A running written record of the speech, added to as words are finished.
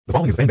The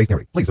following is a fan-based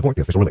narrative. Please support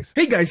the official release.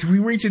 Hey guys, if we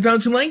reach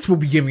 1,000 likes, we'll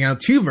be giving out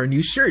 2 of our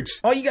new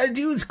shirts. All you gotta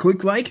do is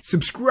click like,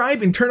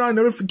 subscribe, and turn on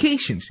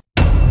notifications.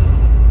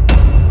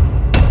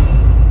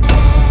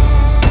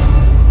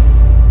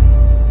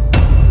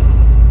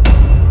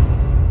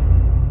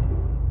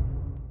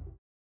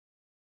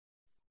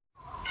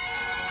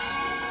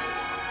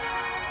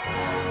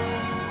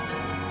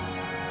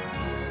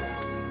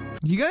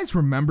 You guys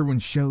remember when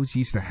shows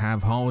used to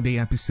have holiday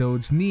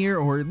episodes near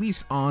or at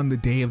least on the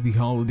day of the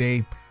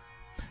holiday?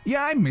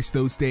 Yeah, I miss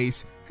those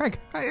days. Heck,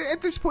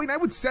 at this point I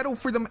would settle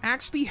for them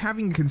actually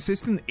having a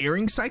consistent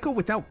airing cycle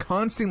without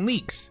constant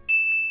leaks.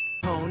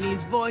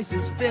 Pony's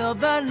voices fill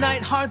the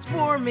night, hearts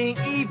warming,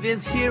 Eve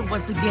is here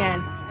once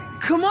again.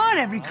 Come on,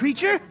 every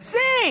creature,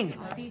 sing!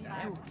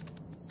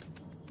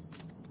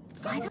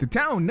 The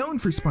town, known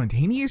for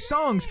spontaneous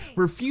songs,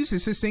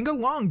 refuses to sing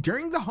along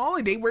during the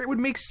holiday where it would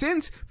make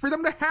sense for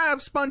them to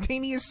have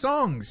spontaneous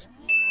songs.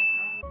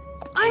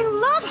 I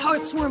love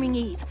Heartswarming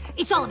Eve.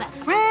 It's all about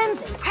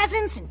friends and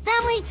presents and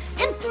family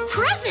and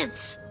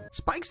presents.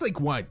 Spike's like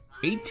what,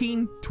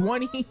 18,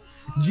 20?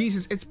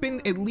 Jesus, it's been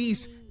at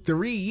least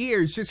 3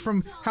 years just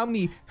from how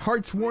many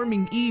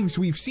Heartswarming Eves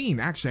we've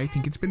seen. Actually, I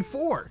think it's been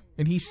 4.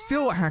 And he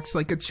still acts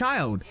like a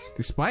child,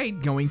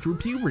 despite going through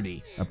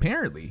puberty,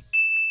 apparently.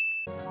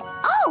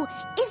 Oh,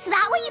 is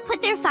that why you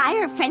put their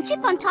fire of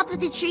friendship on top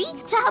of the tree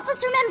to help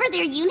us remember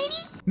their unity?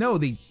 No,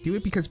 they do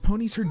it because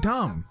ponies are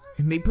dumb,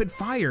 and they put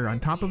fire on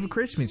top of a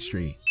Christmas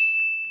tree.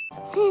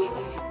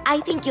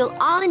 I think you'll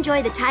all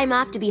enjoy the time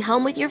off to be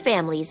home with your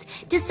families,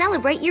 to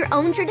celebrate your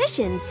own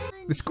traditions.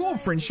 The School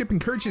of Friendship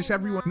encourages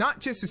everyone not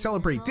just to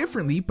celebrate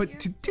differently, but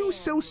to do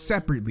so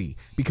separately,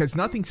 because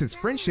nothing says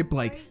friendship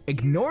like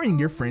ignoring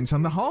your friends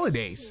on the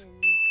holidays.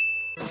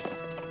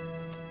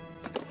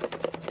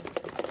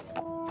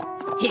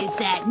 It's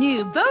that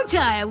new bow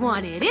tie I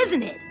wanted,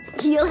 isn't it?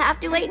 You'll have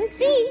to wait and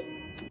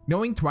see.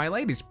 Knowing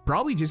Twilight is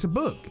probably just a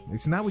book.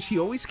 Isn't that what she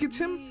always gets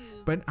him?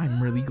 But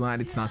I'm really glad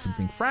it's not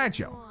something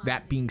fragile.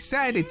 That being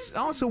said, it's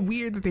also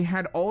weird that they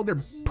had all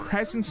their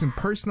presents and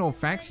personal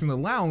effects in the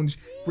lounge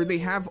where they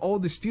have all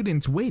the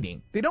students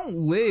waiting. They don't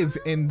live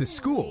in the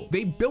school.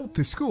 They built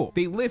the school.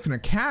 They live in a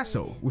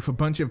castle with a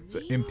bunch of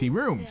empty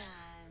rooms.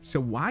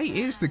 So why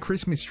is the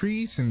Christmas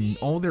trees and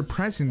all their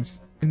presents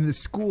in the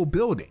school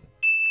building?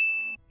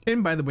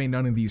 And by the way,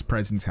 none of these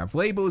presents have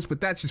labels, but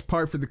that's just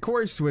par for the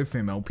course with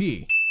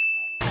MLP.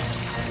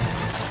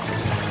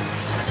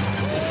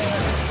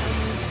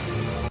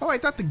 Oh, I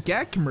thought the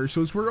gag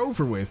commercials were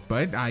over with,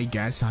 but I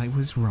guess I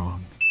was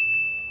wrong.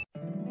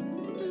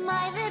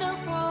 My little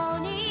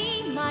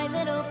pony, my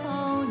little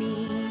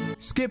pony.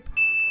 Skip.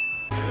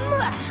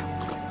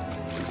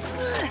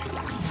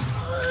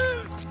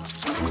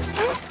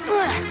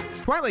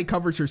 Twilight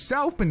covers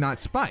herself, but not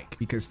Spike,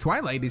 because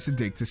Twilight is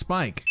addicted to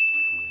Spike.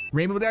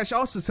 Rainbow Dash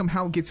also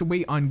somehow gets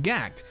away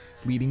ungagged,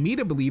 leading me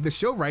to believe the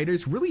show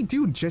writers really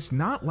do just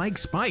not like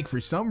Spike for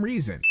some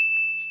reason.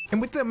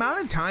 And with the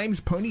amount of times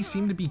ponies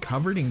seem to be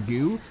covered in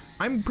goo,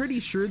 I'm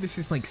pretty sure this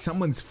is like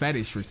someone's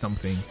fetish or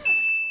something.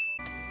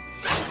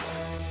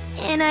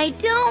 And I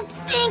don't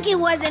think it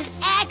was an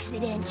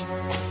accident.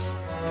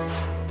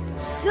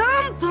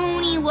 Some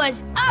pony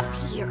was up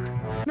here.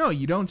 No,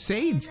 you don't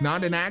say. It's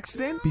not an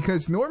accident,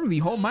 because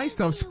normally all my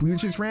stuff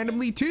splooges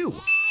randomly too.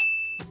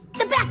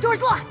 The back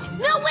door's locked.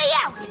 No way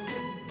out.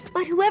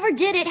 But whoever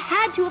did it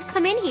had to have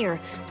come in here.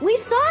 We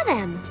saw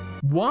them.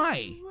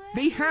 Why?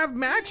 They have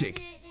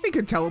magic. They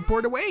could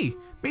teleport away.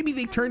 Maybe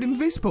they turned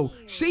invisible,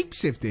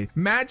 shapeshifted.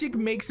 Magic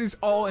makes this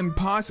all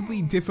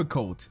impossibly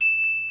difficult.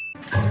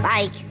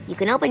 Spike, you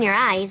can open your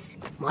eyes.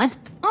 What?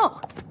 Oh,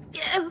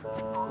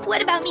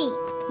 what about me?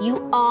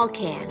 You all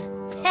can.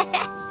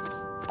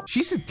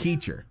 She's a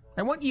teacher.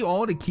 I want you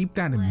all to keep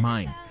that in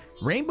mind.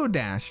 Rainbow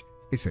Dash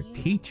is a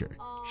teacher.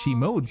 She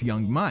molds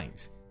young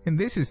minds, and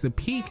this is the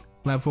peak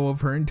level of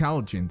her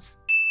intelligence.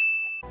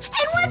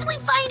 And once we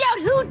find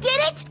out who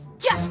did it,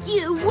 just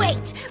you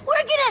wait.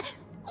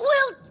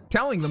 We'll...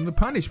 Telling them the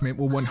punishment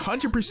will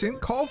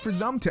 100% call for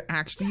them to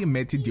actually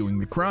admit to doing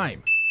the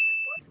crime.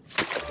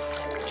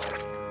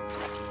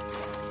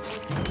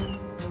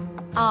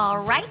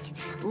 All right,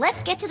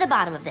 let's get to the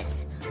bottom of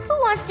this. Who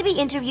wants to be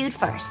interviewed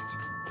first?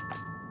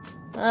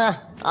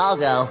 I'll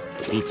go.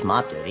 Beats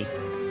mop duty.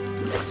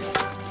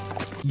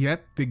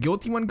 Yep, the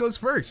guilty one goes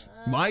first,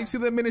 lies to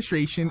the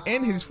administration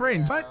and his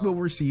friends, but will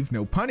receive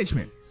no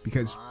punishment.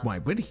 Because why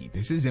would he?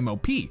 This is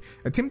MLP.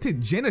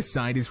 Attempted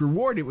genocide is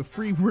rewarded with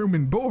free room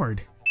and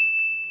board.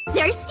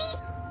 Thirsty?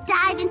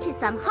 Dive into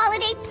some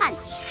holiday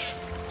punch.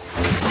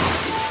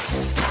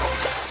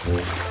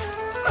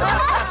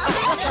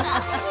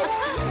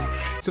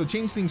 So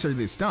change things are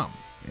this dumb,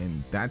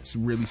 and that's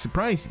really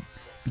surprising.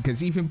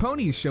 Because even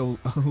ponies show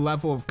a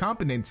level of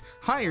competence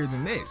higher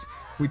than this,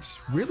 which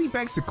really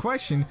begs the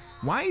question,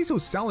 why is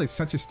Ocellus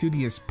such a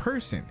studious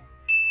person?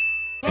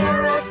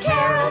 Carols,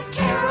 carols,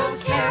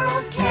 carols,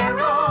 carols,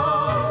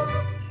 carols.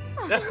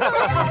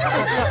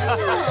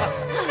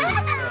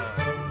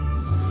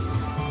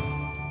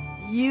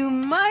 You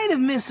might have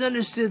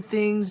misunderstood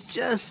things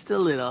just a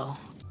little.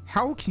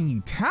 How can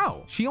you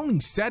tell? She only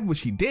said what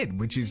she did,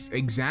 which is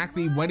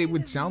exactly what it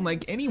would sound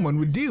like anyone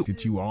would do.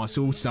 Did you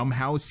also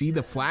somehow see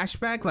the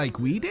flashback like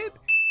we did?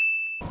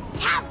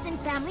 Cabs and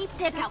family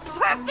pick out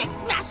perfect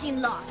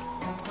smashing log.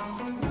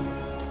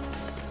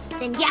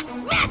 Then yak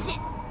smash it!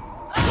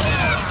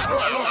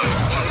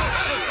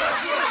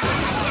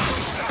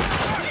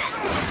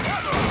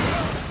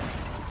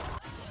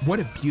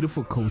 What a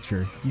beautiful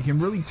culture. You can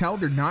really tell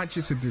they're not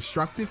just a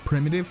destructive,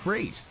 primitive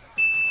race.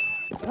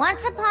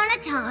 Once upon a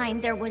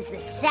time, there was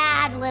this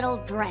sad little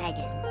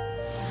dragon.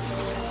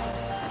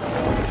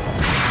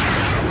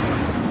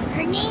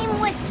 Her name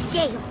was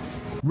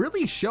Scales.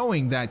 Really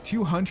showing that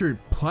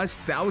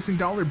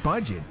 $200,000+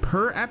 budget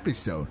per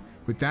episode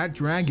with that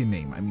dragon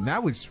name. I mean,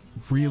 that was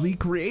really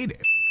creative.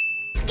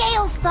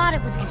 Scales thought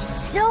it would be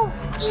so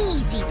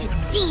easy to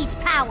seize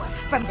power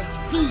from this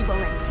feeble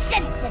and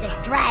sensitive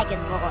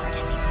dragon lord.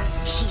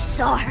 She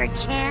saw her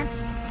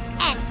chance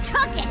and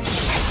took it.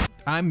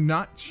 I'm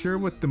not sure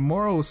what the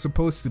moral is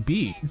supposed to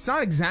be. It's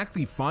not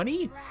exactly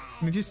funny,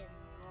 and it just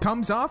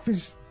comes off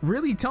as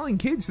really telling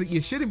kids that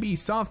you shouldn't be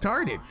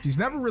soft-hearted. She's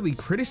never really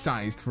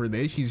criticized for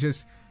this. She's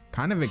just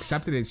kind of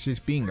accepted as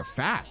just being a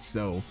fat,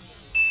 so...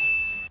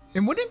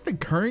 And wouldn't the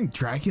current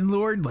Dragon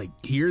Lord like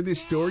hear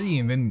this story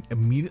and then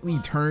immediately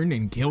turn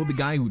and kill the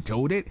guy who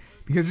told it?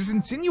 Because it's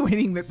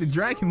insinuating that the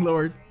Dragon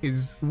Lord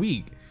is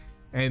weak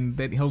and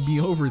that he'll be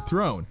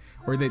overthrown,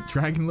 or that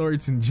Dragon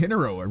Lords in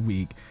general are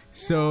weak.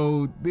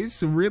 So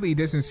this really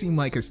doesn't seem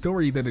like a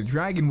story that a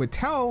dragon would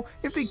tell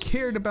if they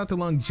cared about the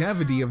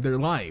longevity of their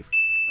life.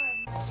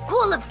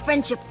 School of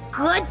Friendship,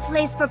 good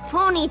place for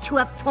pony to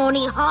have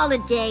pony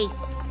holiday.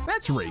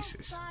 That's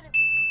racist.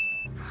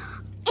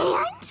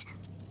 And?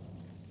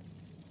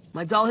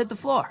 My doll hit the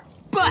floor,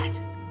 but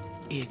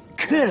it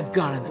could have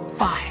gone in the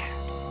fire.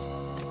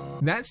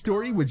 That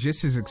story was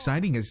just as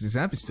exciting as this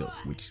episode,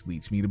 which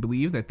leads me to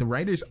believe that the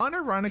writers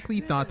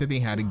unironically thought that they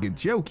had a good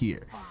joke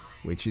here,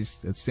 which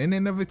is a sin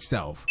in of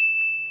itself.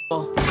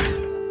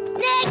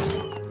 Next!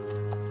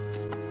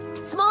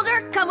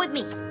 Smolder, come with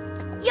me.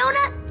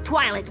 Yona,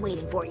 Twilight's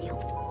waiting for you.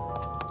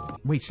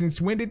 Wait,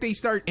 since when did they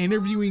start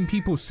interviewing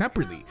people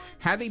separately?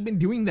 Had they been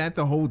doing that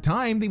the whole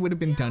time, they would have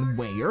been done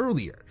way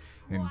earlier.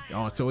 And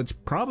also, it's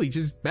probably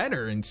just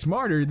better and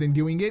smarter than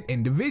doing it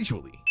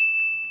individually.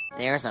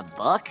 There's a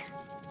book?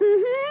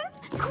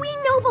 Mm-hmm. Queen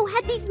Novo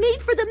had these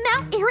made for the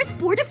Mount Eris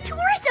Board of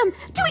Tourism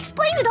to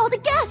explain it all to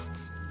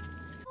guests.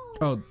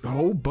 A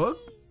whole book?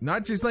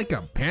 Not just like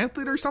a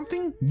pamphlet or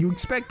something? You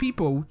expect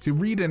people to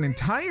read an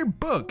entire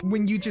book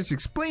when you just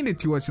explained it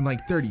to us in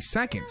like 30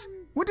 seconds.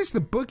 What does the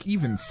book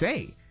even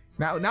say?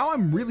 Now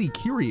I'm really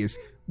curious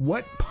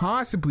what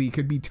possibly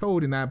could be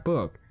told in that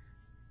book.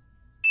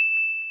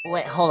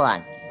 Wait, hold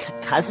on.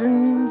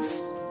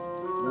 Cousins?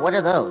 What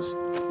are those?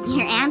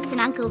 Your aunts and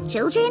uncles'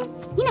 children?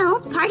 You know,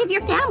 part of your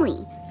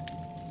family.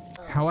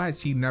 How has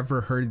she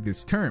never heard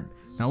this term?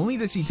 Not only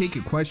does he take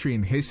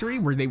equestrian history,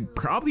 where they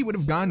probably would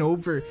have gone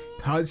over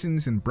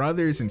cousins and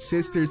brothers and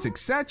sisters,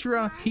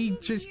 etc., he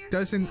just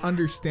doesn't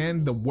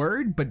understand the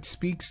word but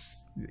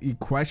speaks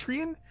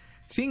equestrian?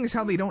 Seeing as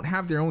how they don't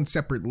have their own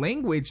separate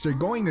language, they're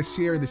going to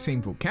share the same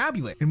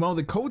vocabulary. And while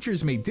the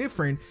cultures may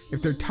differ,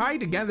 if they're tied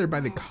together by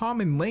the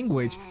common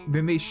language,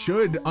 then they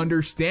should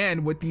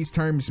understand what these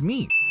terms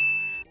mean.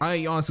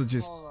 I also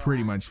just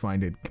pretty much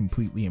find it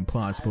completely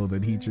implausible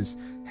that he just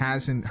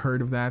hasn't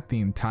heard of that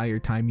the entire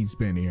time he's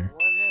been here.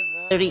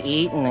 To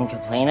eat and then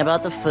complain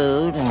about the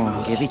food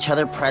and give each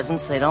other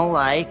presents they don't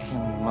like,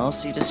 and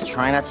mostly just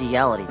try not to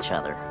yell at each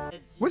other.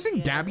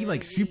 Wasn't Gabby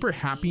like super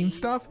happy and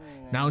stuff?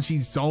 Now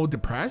she's all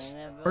depressed?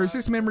 Or is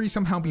this memory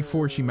somehow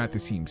before she met the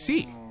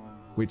CMC?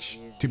 Which,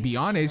 to be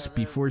honest,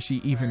 before she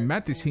even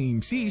met the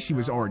CMC, she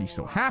was already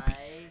so happy.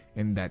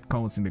 And that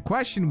calls into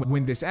question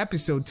when this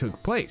episode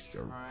took place,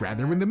 or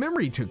rather when the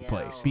memory took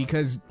place,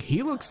 because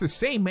he looks the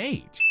same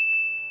age.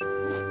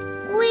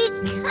 We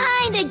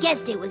kinda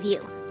guessed it was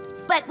you,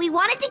 but we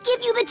wanted to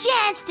give you the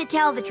chance to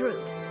tell the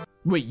truth.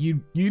 Wait,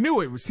 you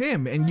knew it was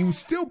him, and you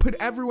still put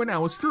everyone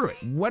else through it.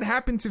 What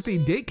happens if they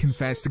did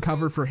confess to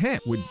cover for him?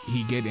 Would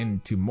he get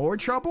into more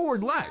trouble or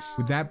less?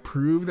 Would that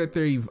prove that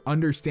they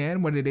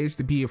understand what it is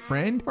to be a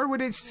friend? Or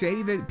would it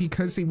say that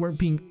because they weren't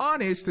being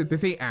honest, that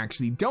they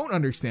actually don't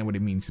understand what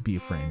it means to be a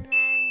friend?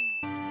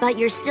 But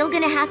you're still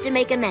gonna have to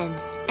make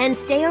amends and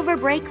stay over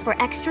break for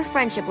extra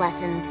friendship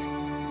lessons.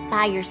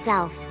 By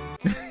yourself.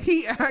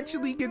 He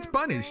actually gets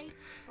punished,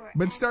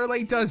 but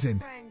Starlight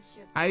doesn't.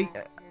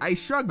 I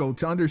struggle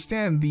to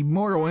understand the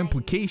moral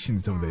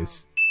implications of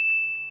this.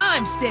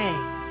 I'm staying.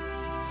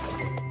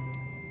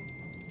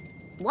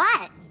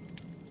 What?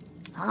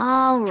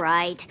 All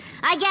right.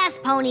 I guess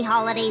pony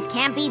holidays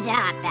can't be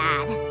that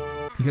bad.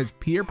 Because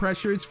peer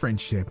pressure is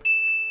friendship.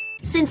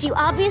 Since you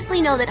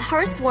obviously know that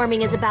Hearth's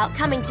warming is about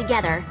coming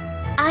together,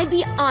 I'd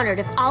be honored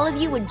if all of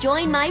you would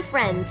join my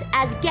friends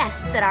as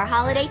guests at our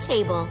holiday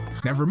table.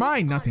 Never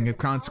mind, nothing of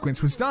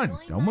consequence was done.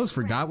 Almost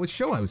forgot what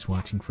show I was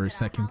watching for a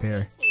second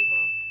there.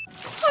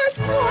 Hearth's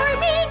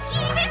warming!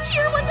 Eve is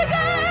here once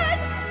again!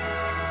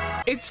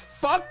 It's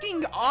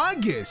fucking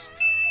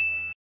August!